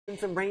And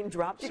some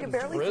raindrops. You can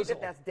barely see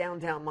that that's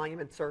downtown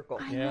Monument Circle.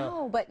 I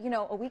know, but you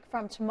know, a week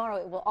from tomorrow,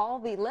 it will all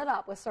be lit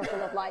up with Circle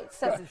of Lights.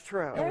 So this is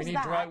true. And we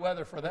need dry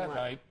weather for that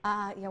night.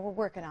 Yeah, we're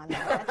working on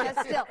that.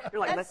 That's still,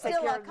 You're like, let's take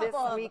care of this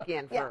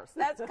weekend first.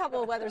 That's a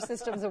couple of weather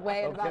systems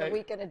away and about a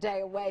week and a day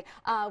away.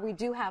 We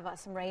do have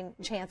some rain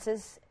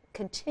chances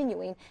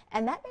continuing,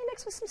 and that may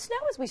mix with some snow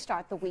as we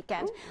start the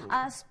weekend.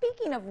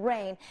 Speaking of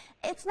rain,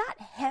 it's not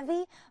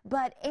heavy,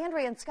 but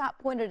Andrea and Scott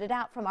pointed it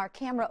out from our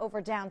camera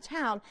over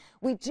downtown.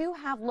 We do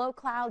have low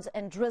clouds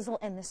and drizzle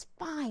and this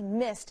fine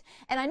mist,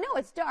 and I know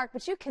it's dark,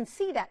 but you can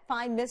see that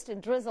fine mist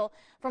and drizzle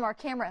from our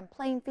camera in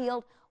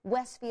Plainfield,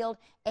 Westfield,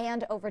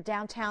 and over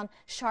downtown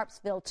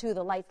Sharpsville too.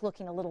 The lights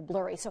looking a little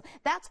blurry. So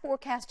that's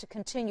forecast to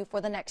continue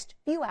for the next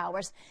few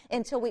hours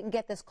until we can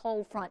get this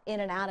cold front in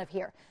and out of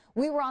here.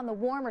 We were on the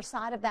warmer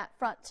side of that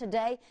front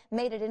today,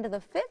 made it into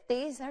the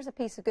 50s. There's a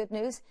piece of good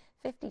news,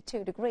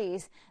 52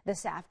 degrees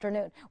this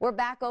afternoon. We're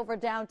back over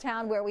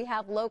downtown where we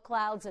have low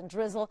clouds and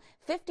drizzle,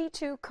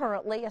 52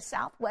 currently, a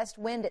southwest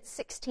wind at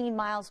 16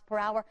 miles per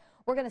hour.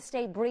 We're going to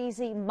stay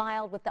breezy,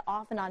 mild with the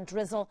off and on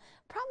drizzle,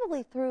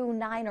 probably through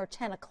 9 or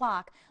 10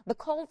 o'clock. The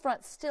cold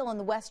front still in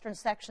the western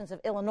sections of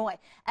Illinois.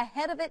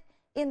 Ahead of it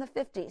in the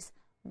 50s,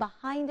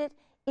 behind it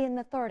in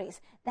the 30s.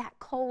 That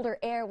colder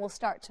air will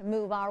start to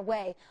move our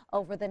way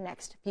over the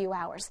next few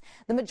hours.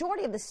 The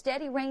majority of the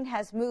steady rain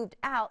has moved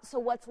out, so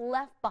what's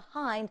left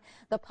behind,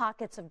 the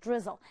pockets of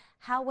drizzle.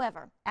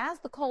 However, as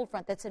the cold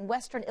front that's in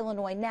western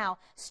Illinois now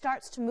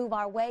starts to move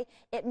our way,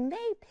 it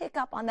may pick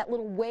up on that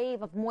little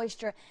wave of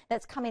moisture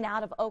that's coming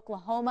out of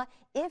Oklahoma.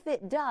 If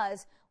it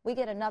does, we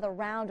get another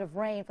round of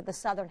rain for the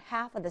southern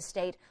half of the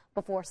state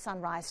before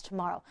sunrise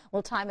tomorrow.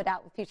 We'll time it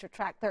out with Future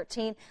Track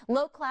 13.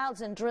 Low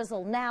clouds and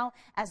drizzle now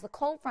as the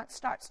cold front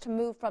starts to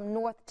move from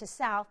north to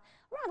south.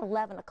 Around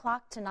 11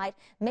 o'clock tonight,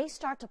 may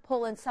start to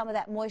pull in some of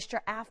that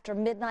moisture after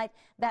midnight.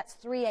 That's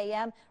 3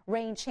 a.m.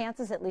 Rain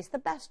chances, at least the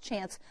best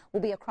chance,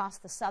 will be across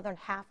the southern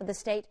half of the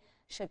state.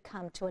 Should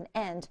come to an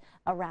end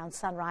around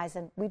sunrise,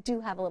 and we do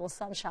have a little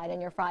sunshine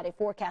in your Friday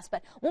forecast,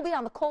 but we'll be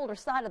on the colder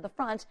side of the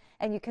front,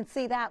 and you can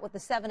see that with the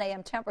 7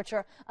 a.m.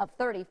 temperature of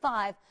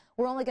 35.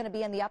 We're only going to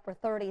be in the upper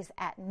 30s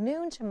at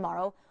noon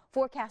tomorrow,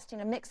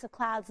 forecasting a mix of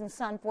clouds and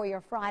sun for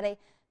your Friday.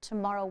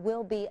 Tomorrow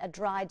will be a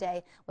dry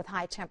day with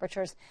high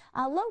temperatures,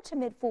 low to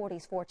mid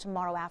 40s for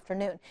tomorrow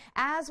afternoon.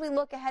 As we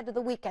look ahead to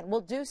the weekend,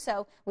 we'll do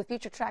so with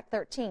Future Track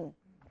 13.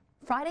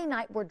 Friday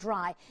night, we're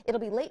dry.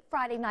 It'll be late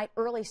Friday night,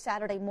 early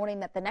Saturday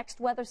morning that the next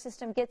weather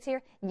system gets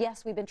here.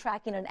 Yes, we've been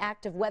tracking an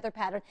active weather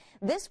pattern.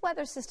 This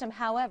weather system,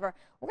 however,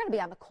 we're going to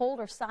be on the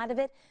colder side of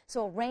it,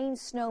 so a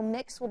rain-snow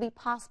mix will be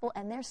possible,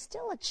 and there's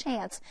still a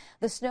chance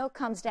the snow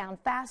comes down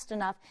fast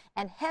enough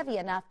and heavy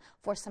enough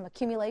for some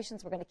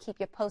accumulations. We're going to keep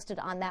you posted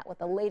on that with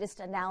the latest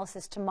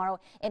analysis tomorrow.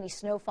 Any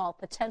snowfall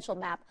potential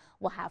map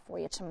we'll have for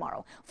you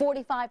tomorrow.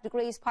 45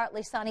 degrees,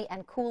 partly sunny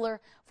and cooler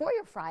for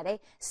your Friday.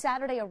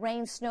 Saturday, a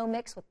rain-snow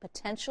mix with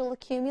potential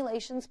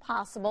accumulations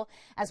possible.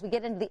 As we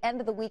get into the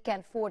end of the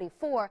weekend,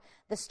 44.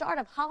 The start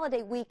of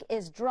holiday week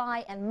is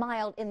dry and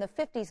mild in the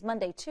 50s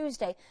Monday,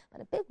 Tuesday,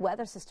 but a big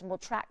weather system will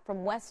track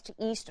from west to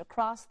east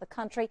across the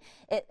country.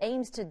 It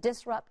aims to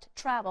disrupt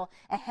travel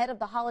ahead of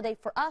the holiday.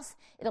 For us,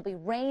 it'll be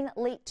rain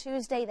late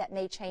Tuesday that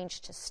may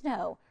change to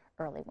snow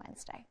early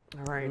Wednesday.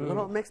 All right, a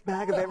little mixed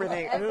bag of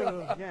everything.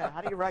 Yeah,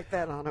 how do you write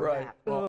that on a map?